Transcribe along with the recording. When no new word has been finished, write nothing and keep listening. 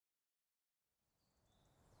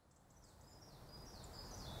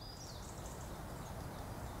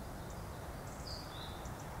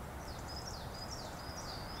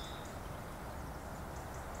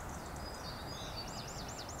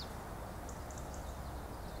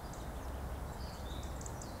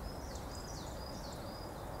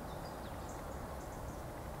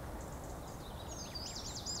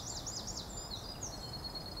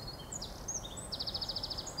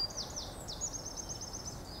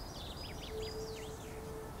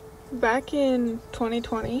Back in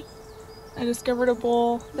 2020, I discovered a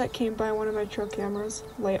bull that came by one of my trail cameras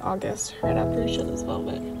late August, right after he shed his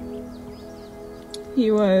velvet.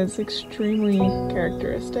 He was extremely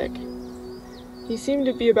characteristic. He seemed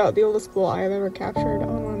to be about the oldest bull I've ever captured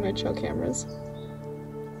on one of my trail cameras.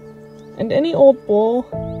 And any old bull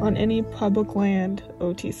on any public land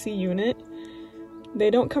OTC unit, they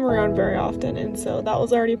don't come around very often, and so that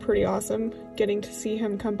was already pretty awesome, getting to see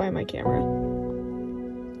him come by my camera.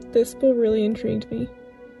 This bull really intrigued me,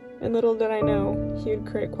 and little did I know he would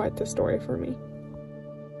create quite the story for me.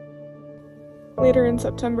 Later in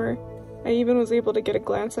September, I even was able to get a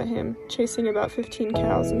glance at him, chasing about 15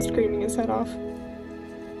 cows and screaming his head off.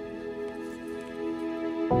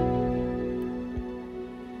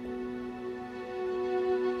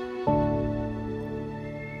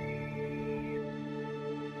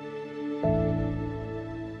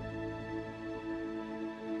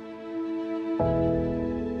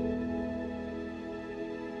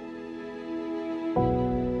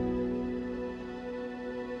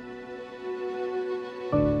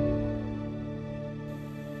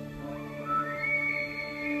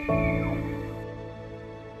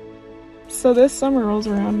 So this summer rolls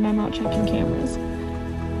around and I'm out checking cameras.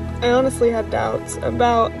 I honestly had doubts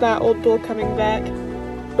about that old bull coming back,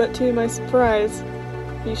 but to my surprise,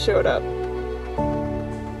 he showed up.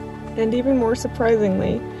 And even more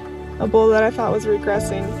surprisingly, a bull that I thought was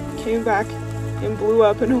regressing came back and blew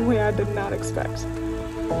up in a way I did not expect.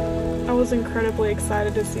 I was incredibly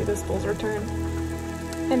excited to see this bull's return,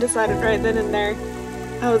 and decided right then and there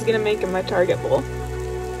I was gonna make him my target bull.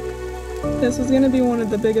 This was going to be one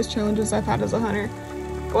of the biggest challenges I've had as a hunter.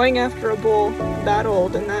 Going after a bull that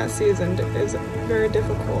old and that seasoned is very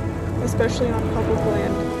difficult, especially on public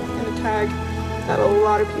land and a tag that a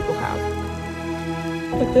lot of people have.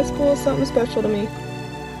 But this bull is something special to me,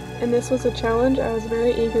 and this was a challenge I was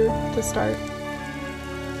very eager to start.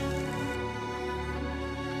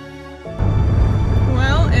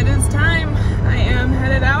 Well, it is time. I am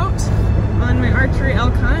headed out on my archery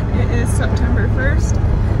elk hunt. It is September 1st.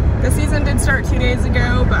 The season did start 2 days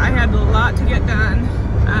ago, but I had a lot to get done,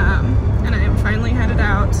 and I am finally headed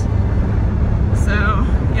out. So,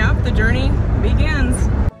 yep, the journey begins.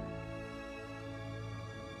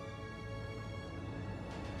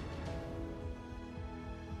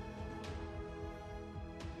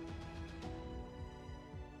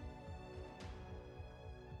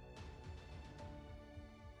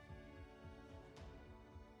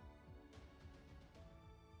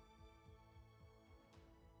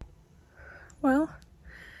 Well,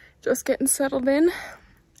 just getting settled in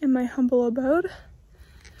my humble abode,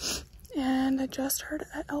 and I just heard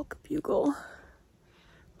an elk bugle,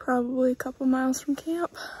 probably a couple miles from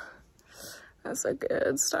camp. That's a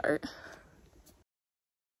good start.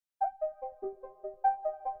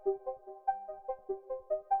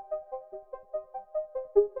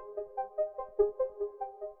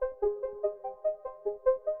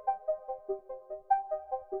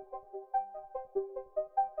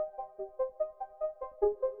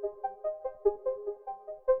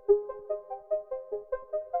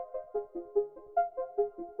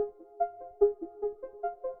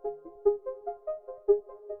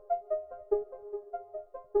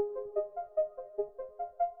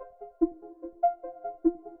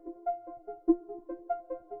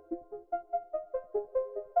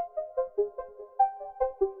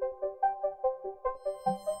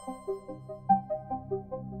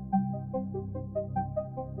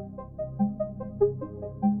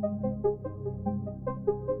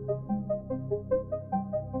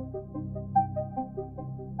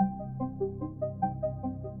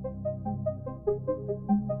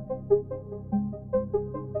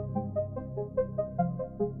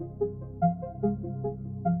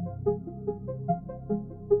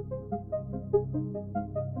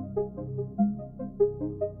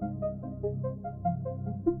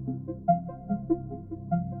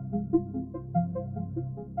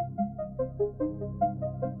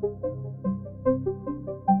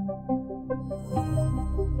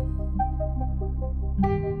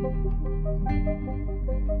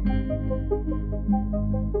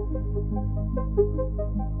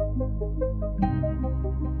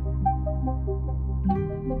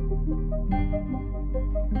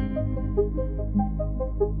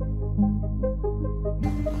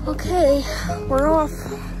 Okay, we're off.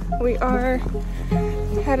 We are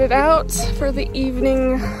headed out for the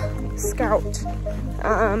evening scout.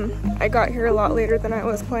 I got here a lot later than I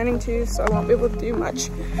was planning to, so I won't be able to do much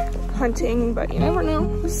hunting, but you never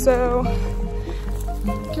know. So,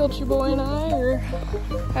 Kilchi Boy and I are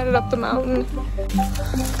headed up the mountain.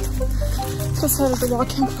 Just headed to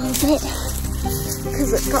walk in for a bit.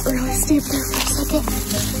 because it got really steep there for a second.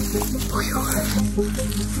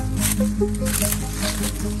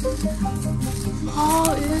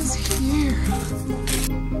 Fall is here.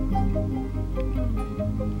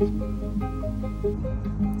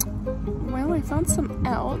 Well, I found some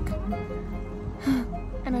elk,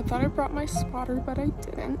 and I thought I brought my spotter, but I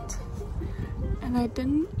didn't. And I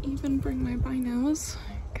didn't even bring my binos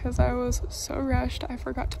because I was so rushed I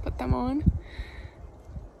forgot to put them on.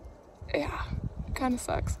 Yeah, kind of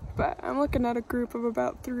sucks, but I'm looking at a group of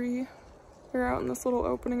about 3. They're out in this little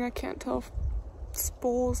opening. I can't tell if it's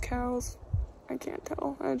bulls, cows, I can't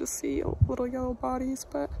tell. I just see little yellow bodies,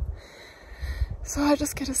 but so I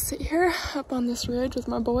just get to sit here up on this ridge with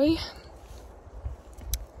my boy,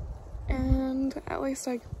 and at least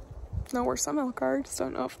I know where some elk are. Just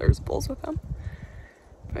don't know if there's bulls with them.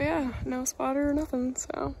 But yeah, no spotter or nothing,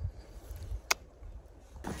 so.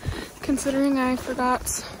 Considering I forgot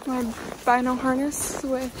my bino harness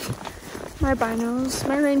with my binos,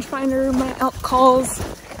 my rangefinder, my elk calls,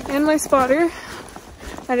 and my spotter,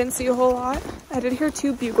 I didn't see a whole lot. I did hear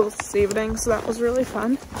 2 bugles this evening, so that was really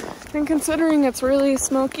fun. And considering it's really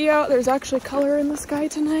smoky out, there's actually color in the sky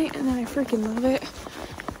tonight, and I freaking love it.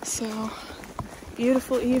 So,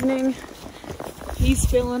 beautiful evening. He's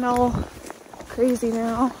feeling all crazy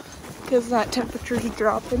now because that temperature's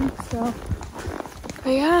dropping, so.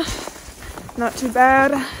 But yeah, not too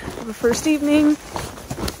bad. The first evening.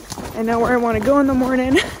 I know where I want to go in the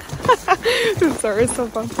morning. I'm sorry, it's so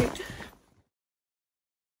bumpy.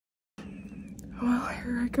 Well,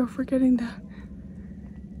 here I go forgetting to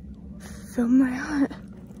film my hunt.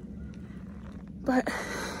 But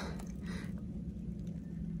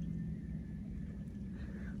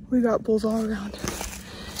we got bulls all around,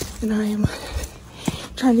 and I am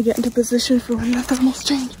trying to get into position for when the thermals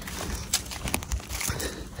change.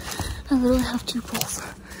 I literally have 2 bulls,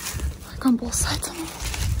 like on both sides of me,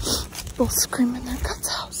 both screaming their guts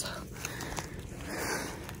out. So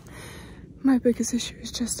my biggest issue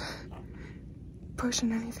is just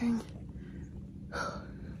pushing anything.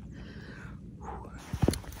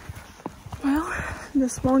 Well,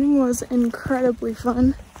 this morning was incredibly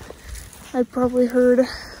fun. I probably heard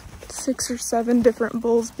 6 or 7 different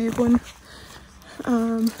bulls bugling.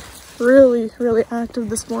 Really active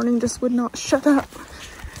this morning, just would not shut up.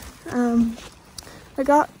 I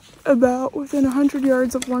got about within 100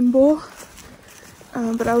 yards of 1 bull,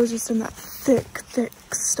 but I was just in that thick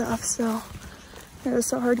stuff, so it was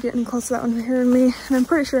so hard to get any close to that one from hearing me. And I'm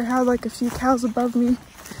pretty sure I had like a few cows above me,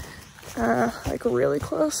 like really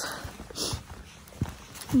close.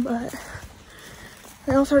 But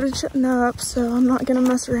they all started shutting up, so I'm not gonna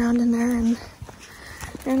mess around in there.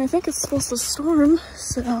 And I think it's supposed to storm,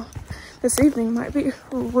 so this evening might be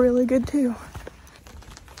really good too.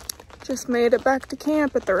 Just made it back to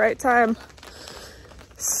camp at the right time.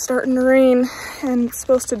 It's starting to rain, and it's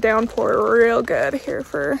supposed to downpour real good here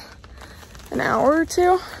for an hour or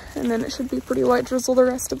 2, and then it should be pretty light drizzle the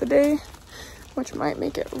rest of the day, which might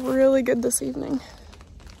make it really good this evening.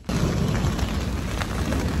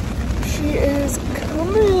 She is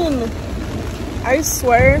coming. I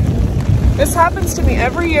swear, this happens to me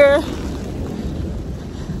every year.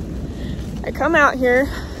 I come out here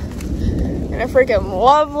and a freaking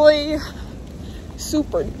lovely,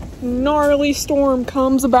 super gnarly storm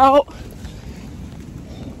comes about.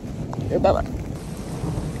 Here, Bella.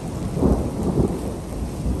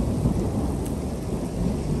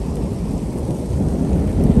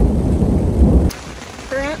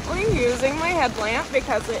 Currently using my headlamp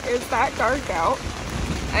because it is that dark out.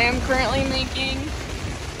 I am currently making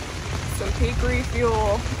some peak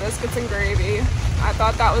refuel biscuits and gravy. I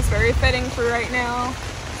thought that was very fitting for right now,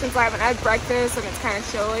 since I haven't had breakfast and it's kind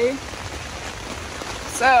of chilly.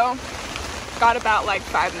 So, got about like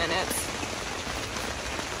 5 minutes.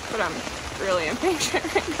 But I'm really impatient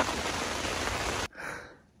right now.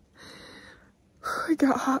 It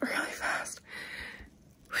got hot really fast.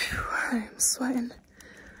 Whew, I am sweating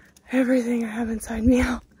everything I have inside me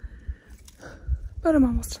out. But I'm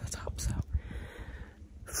almost to the top, so.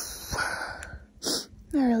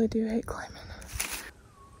 I really do hate climbing.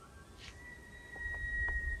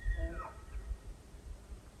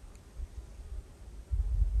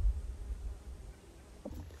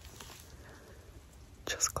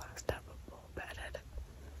 Just closed up a bull bedded.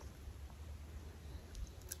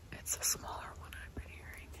 It's a smaller one I've been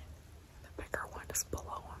hearing. The bigger one is below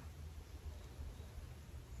him.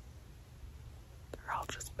 They're all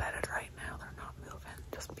just bedded right now. They're not moving,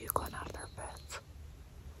 just bugling out of their beds.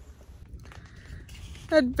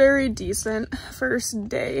 A very decent first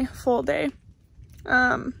day, full day,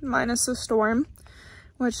 minus the storm,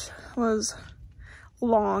 which was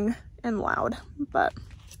long and loud, but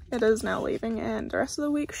it is now leaving and the rest of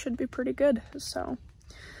the week should be pretty good. So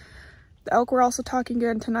the elk were also talking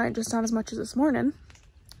good tonight, just not as much as this morning.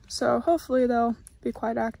 So hopefully they'll be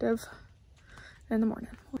quite active in the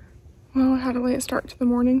morning. Well, I had a late start to the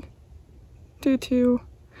morning due to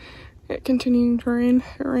it continuing to rain.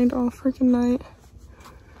 It rained all freaking night.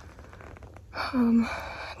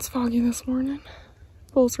 It's foggy this morning.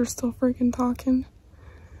 Bulls are still freaking talking.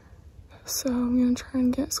 So I'm gonna try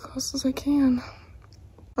and get as close as I can.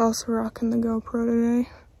 Also rocking the GoPro today,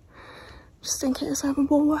 just in case I have a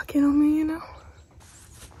bull walk in on me, you know.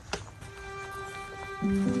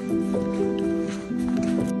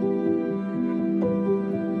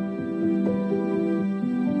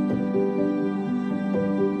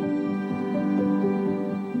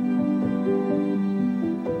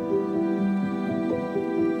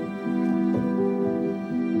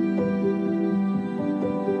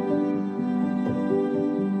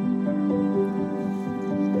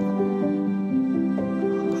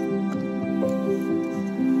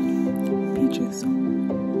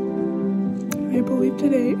 I believe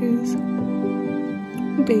today is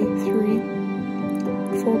day 3,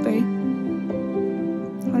 full day.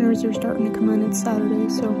 Hunters are starting to come in. It's Saturday,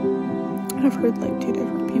 so I've heard like 2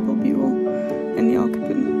 different people bugle, and the elk have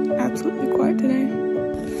been absolutely quiet today.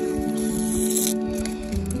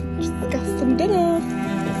 Just got some dinner.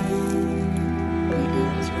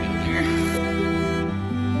 It's right in here.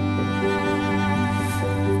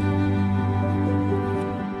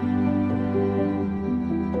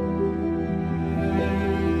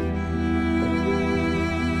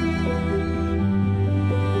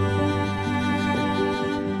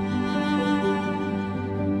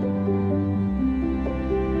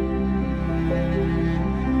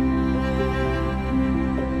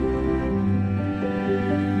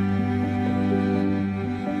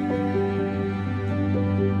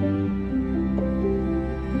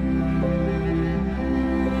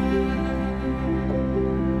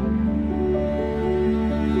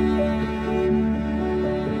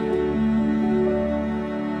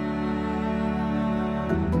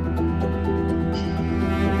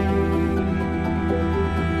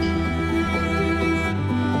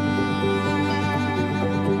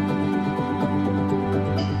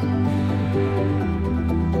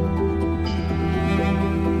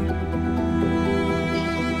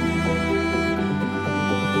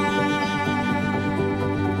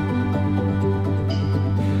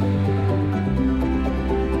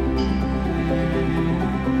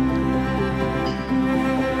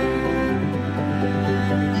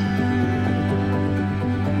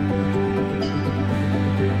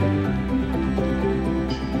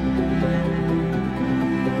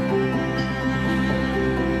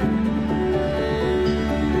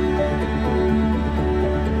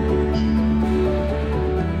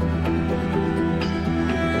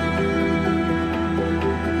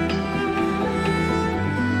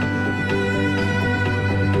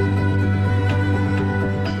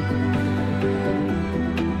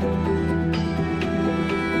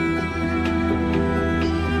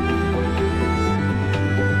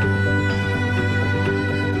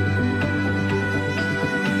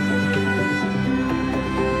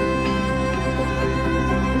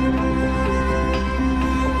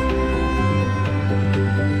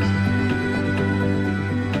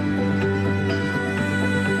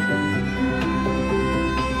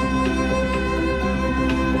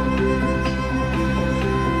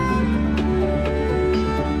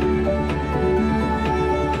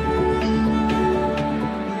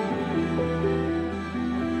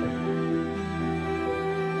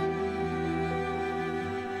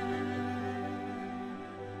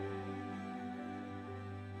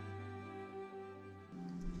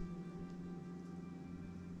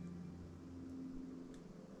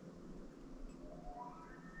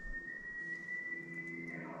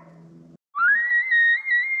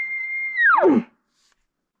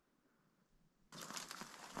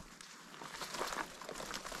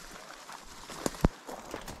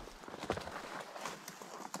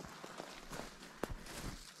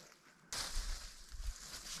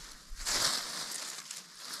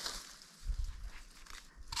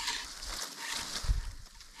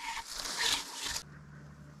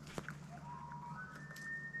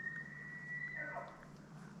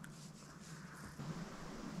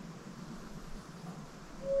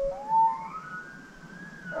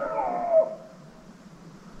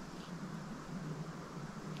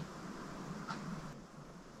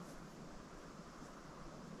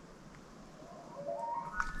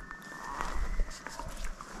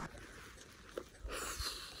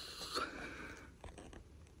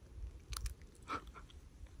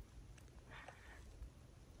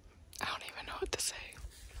 what to say.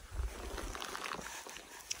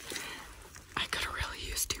 I could really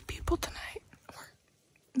use 2 people tonight, or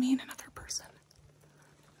me and another person.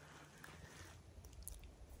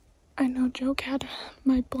 I know Joke had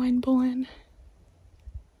my blind bull in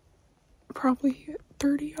probably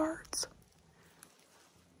 30 yards.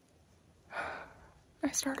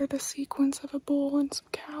 I started a sequence of a bull and some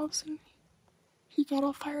calves, and he got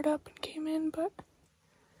all fired up and came in, but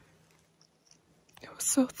it was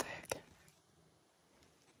so thick.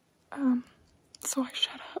 So I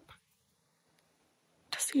shut up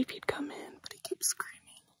to see if he'd come in, but he kept screaming.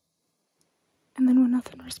 And then when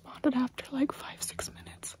nothing responded after like 5-6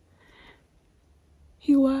 minutes,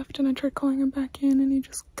 he left, and I tried calling him back in, and he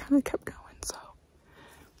just kind of kept going. So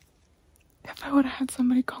if I would have had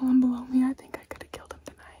somebody call him below me, I think I could have killed him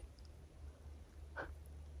tonight.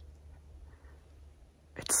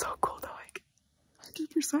 It's so cool though, like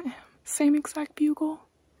 100% him. Same exact bugle.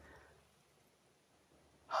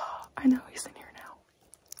 I know he's in here now.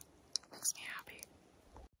 Makes me happy.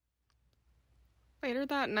 Later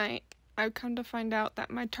that night, I'd come to find out that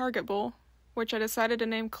my target bull, which I decided to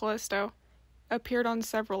name Callisto, appeared on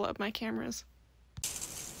several of my cameras.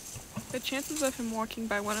 The chances of him walking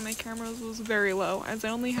by one of my cameras was very low, as I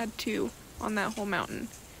only had 2 on that whole mountain.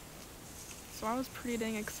 So I was pretty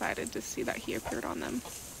dang excited to see that he appeared on them.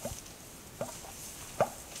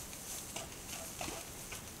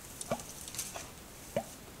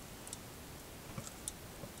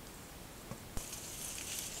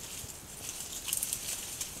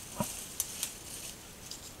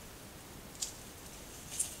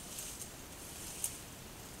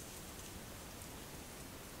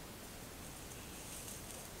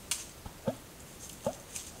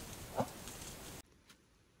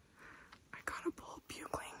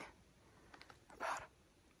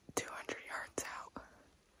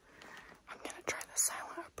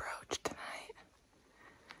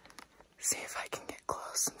 See if I can get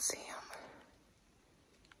close and see him.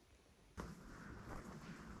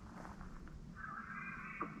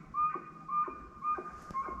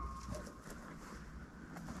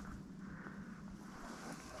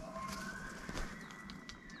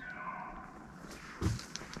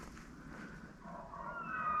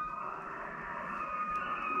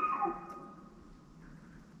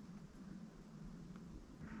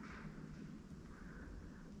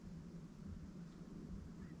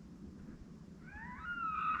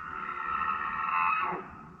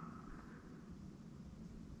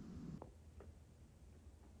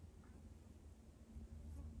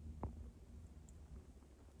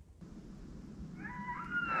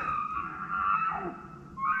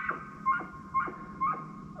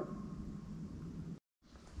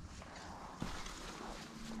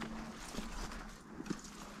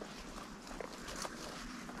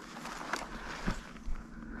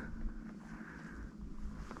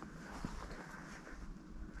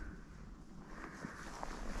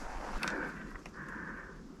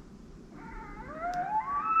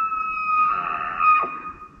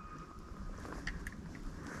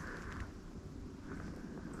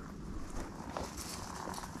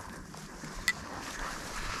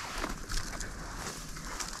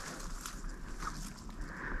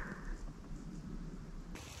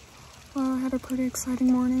 Well, I had a pretty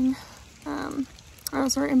exciting morning. I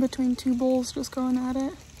was right in between 2 bulls just going at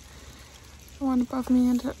it. The one above me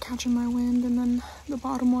ended up catching my wind, and then the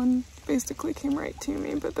bottom one basically came right to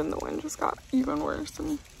me, but then the wind just got even worse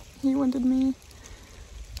and he winded me.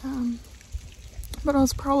 But I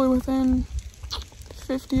was probably within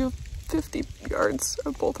 50 yards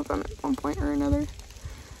of both of them at one point or another.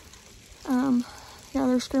 Yeah,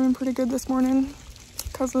 they're screaming pretty good this morning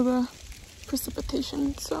because of the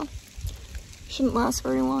precipitation, so shouldn't last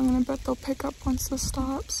very long, and I bet they'll pick up once this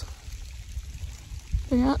stops.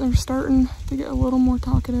 But yeah, they're starting to get a little more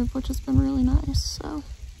talkative, which has been really nice, so.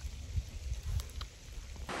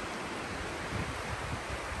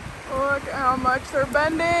 Look at how much they're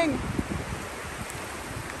bending.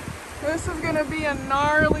 This is gonna be a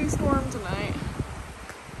gnarly storm tonight.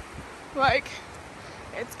 Like,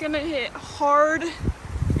 it's gonna hit hard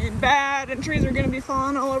and bad, and trees are gonna be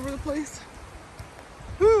falling all over the place.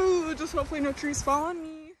 Ooh, just hopefully no trees fall on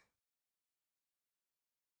me.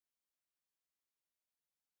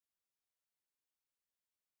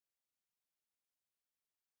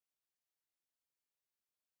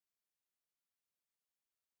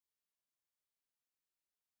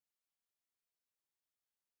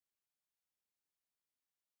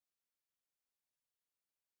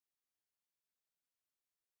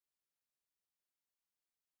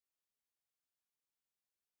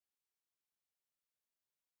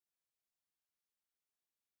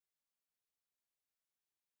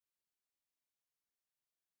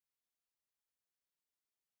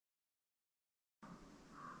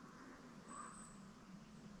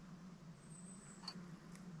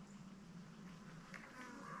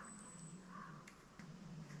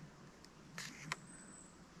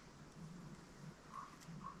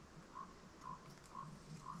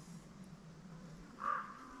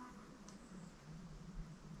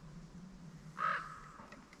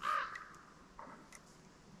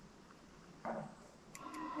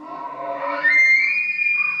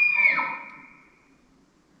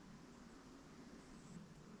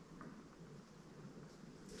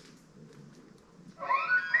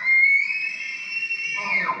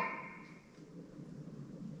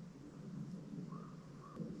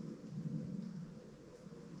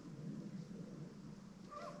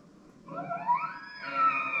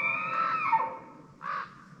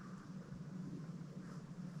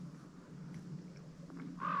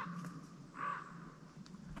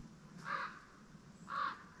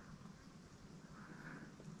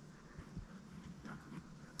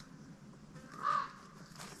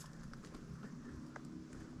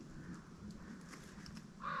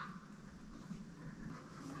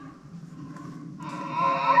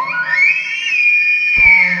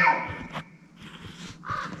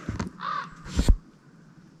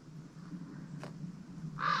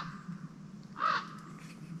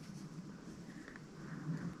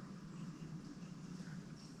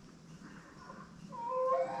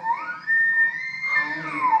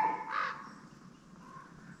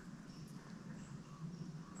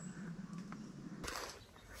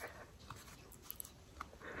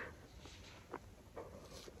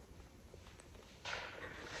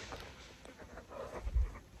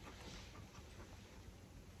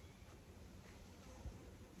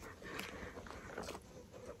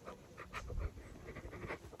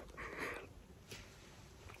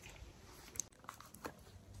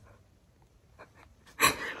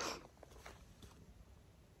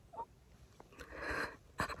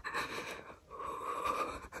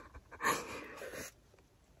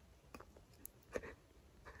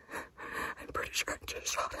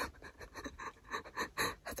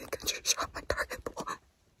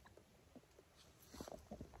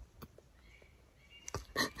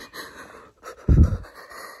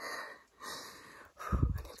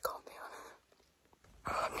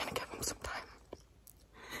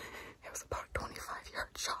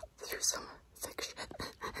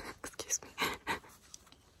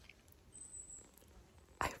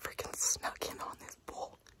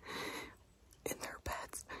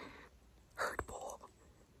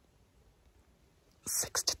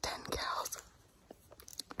 6 to 10 cows.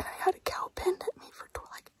 And I had a cow pinned at me for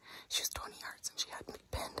like, she was 20 yards and she had me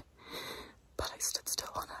pinned. But I stood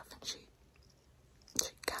still enough and she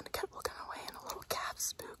kind of kept looking away and a little calf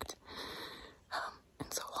spooked.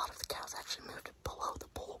 And so a lot of the cows actually moved below the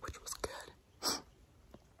bull, which was good.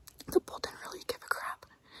 The bull didn't really give a crap.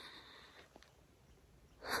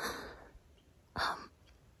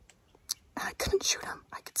 And I couldn't shoot him.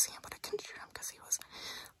 I could see him, but I couldn't shoot him because he was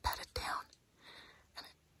bedded down. And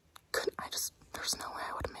there's no way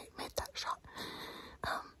I would have made that shot.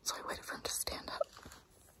 So I waited for him to stand up.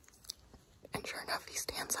 And sure enough, he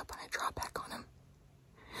stands up and I draw back on him.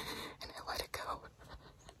 And I let it go.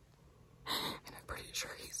 And I'm pretty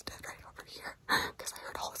sure he's dead right over here. Because I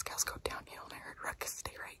heard all his cows go downhill and I heard Ruckus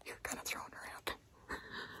stay right here kind of throwing around.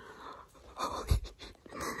 Holy.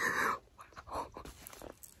 Wow.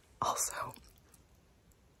 Also,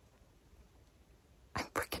 I'm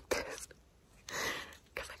freaking pissed.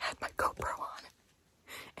 Because I had my GoPro on.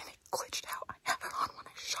 And it glitched out. I had it on when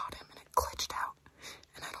I shot him and it glitched out.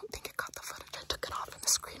 And I don't think it got the footage. I took it off and the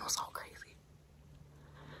screen was all crazy.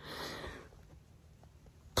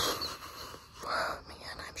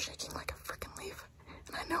 Man, I'm shaking like a freaking leaf.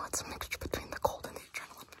 And I know it's a mixture between the cold and the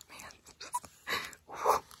adrenaline, but man,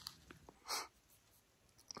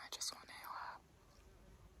 I just want to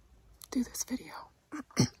do this video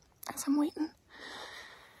as I'm waiting,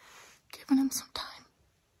 giving him some time.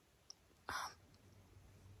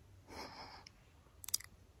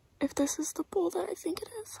 If this is the bull that I think it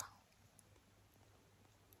is,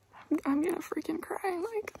 I'm gonna freaking cry.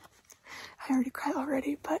 Like, I already cried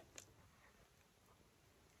already, but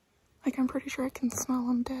like, I'm pretty sure I can smell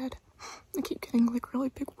him dead. I keep getting like really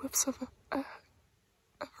big whiffs of a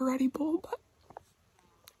ready bull, but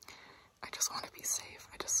I just want to be safe.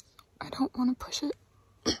 I don't want to push it,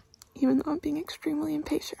 even though I'm being extremely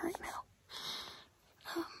impatient right now.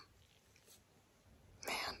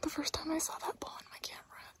 Man, the first time I saw that bull on my camera,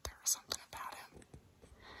 there was something about him.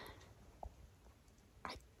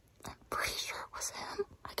 I'm pretty sure it was him.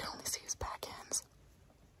 I can only see his back ends,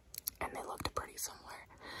 and they looked pretty similar.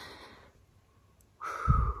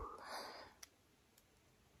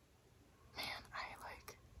 Man,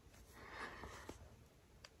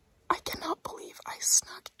 I cannot believe I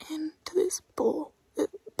snuck into this bull, the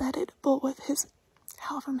bedded bull with his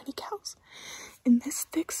however many cows in this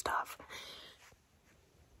thick stuff.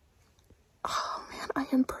 Oh man, I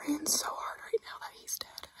am praying so hard right now that he's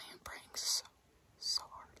dead. I am praying so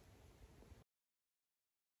hard.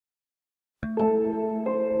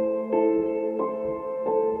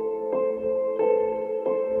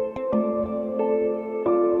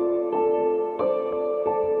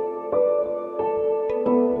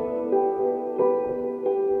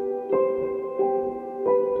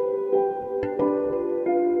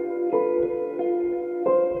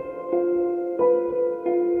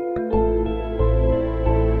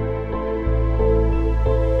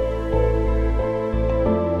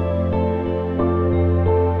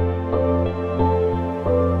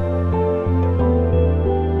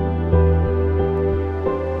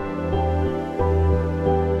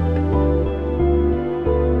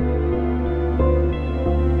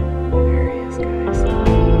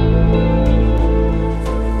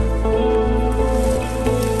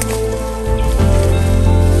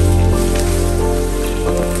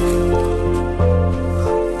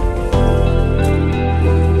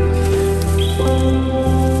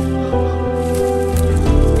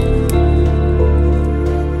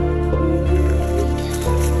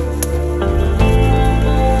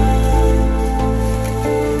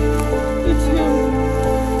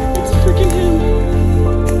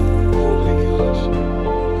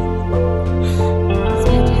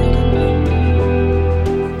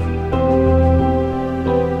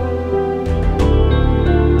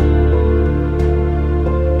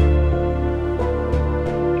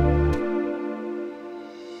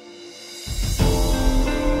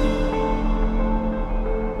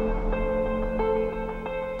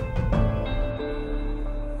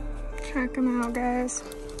 Check him out, guys.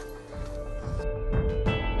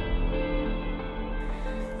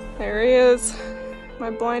 There he is,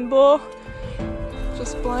 my blind bull.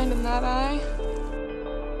 Just blind in that eye.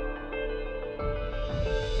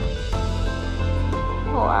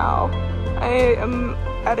 Wow, I am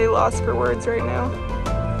at a loss for words right now.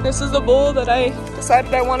 This is the bull that I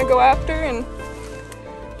decided I want to go after, and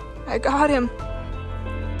I got him.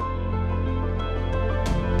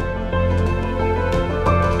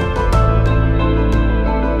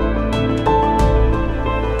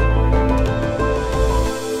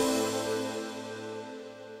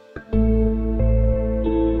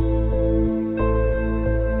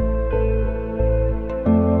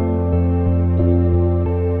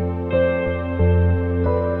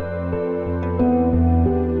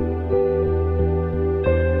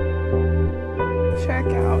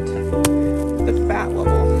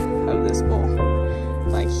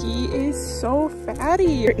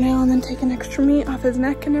 fatty right now, and then taking extra meat off his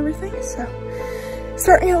neck and everything. So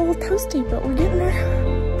starting to get a little toasty, but we're getting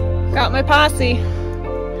there. Got my posse.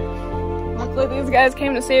 Luckily these guys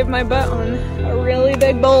came to save my butt on a really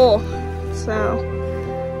big bowl. So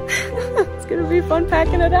it's gonna be fun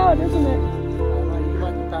packing it out, isn't it? You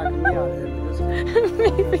might be packing me out here.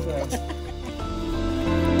 Maybe.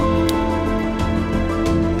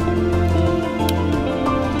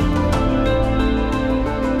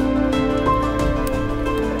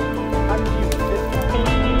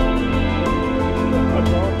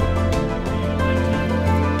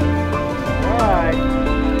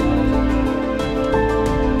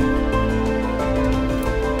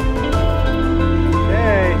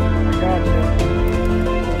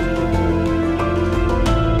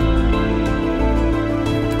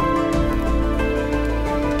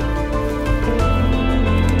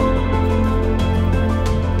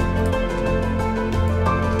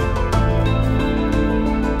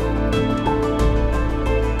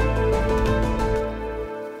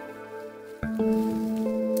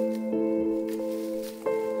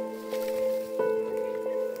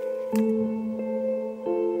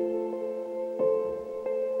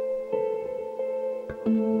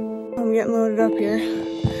 I'm getting loaded up here.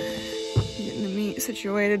 Getting the meat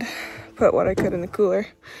situated. Put what I could in the cooler.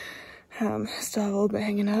 Still have a little bit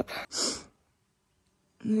hanging up.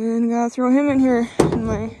 And then gotta throw him in here in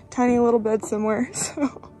my tiny little bed somewhere.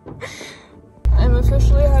 So I'm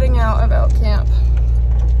officially heading out of elk camp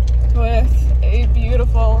with a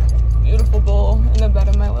beautiful, beautiful bull in the bed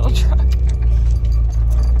of my little truck.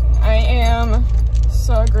 I am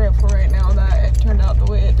so grateful right now that it turned out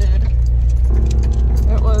the way it did.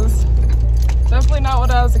 It was definitely not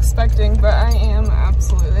what I was expecting, but I am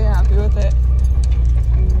absolutely happy with it.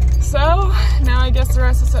 So now I guess the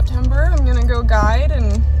rest of September I'm gonna go guide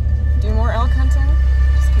and do more elk hunting.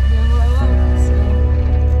 Just keep doing what I